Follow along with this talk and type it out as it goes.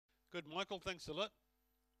Good, Michael. Thanks a lot.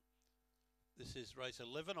 This is race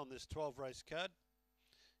 11 on this 12 race card.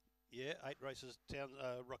 Yeah, 8 races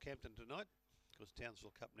Rockhampton tonight. Of course,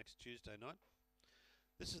 Townsville Cup next Tuesday night.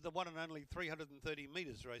 This is the one and only 330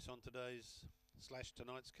 metres race on today's /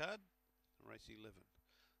 tonight's card, race 11.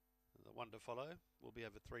 The one to follow will be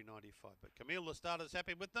over 395. But Camille, the starter's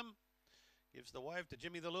happy with them. Gives the wave to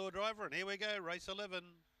Jimmy, the lure driver, and here we go, race 11.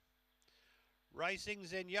 Racing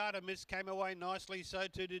Zenyatta Miss came away nicely, so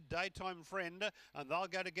too did Daytime Friend, and they'll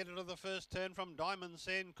go to get it to the first turn from Diamond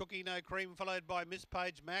Sand, Cookie No Cream, followed by Miss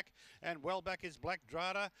Page Mac, and well back is Black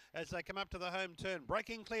Drada as they come up to the home turn.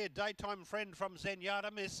 Breaking clear, Daytime Friend from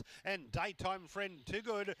Zenyatta Miss, and Daytime Friend too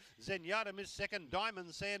good. Zenyatta Miss second,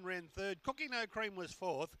 Diamond Sand ran third, Cookie No Cream was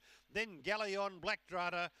fourth, then Galleon, Black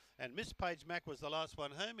Drada, and Miss Page Mac was the last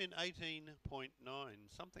one home in 18.9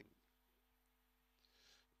 something.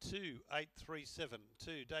 2, 8, 3, 7,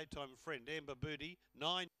 2, Daytime Friend, Amber Booty,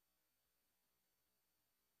 9.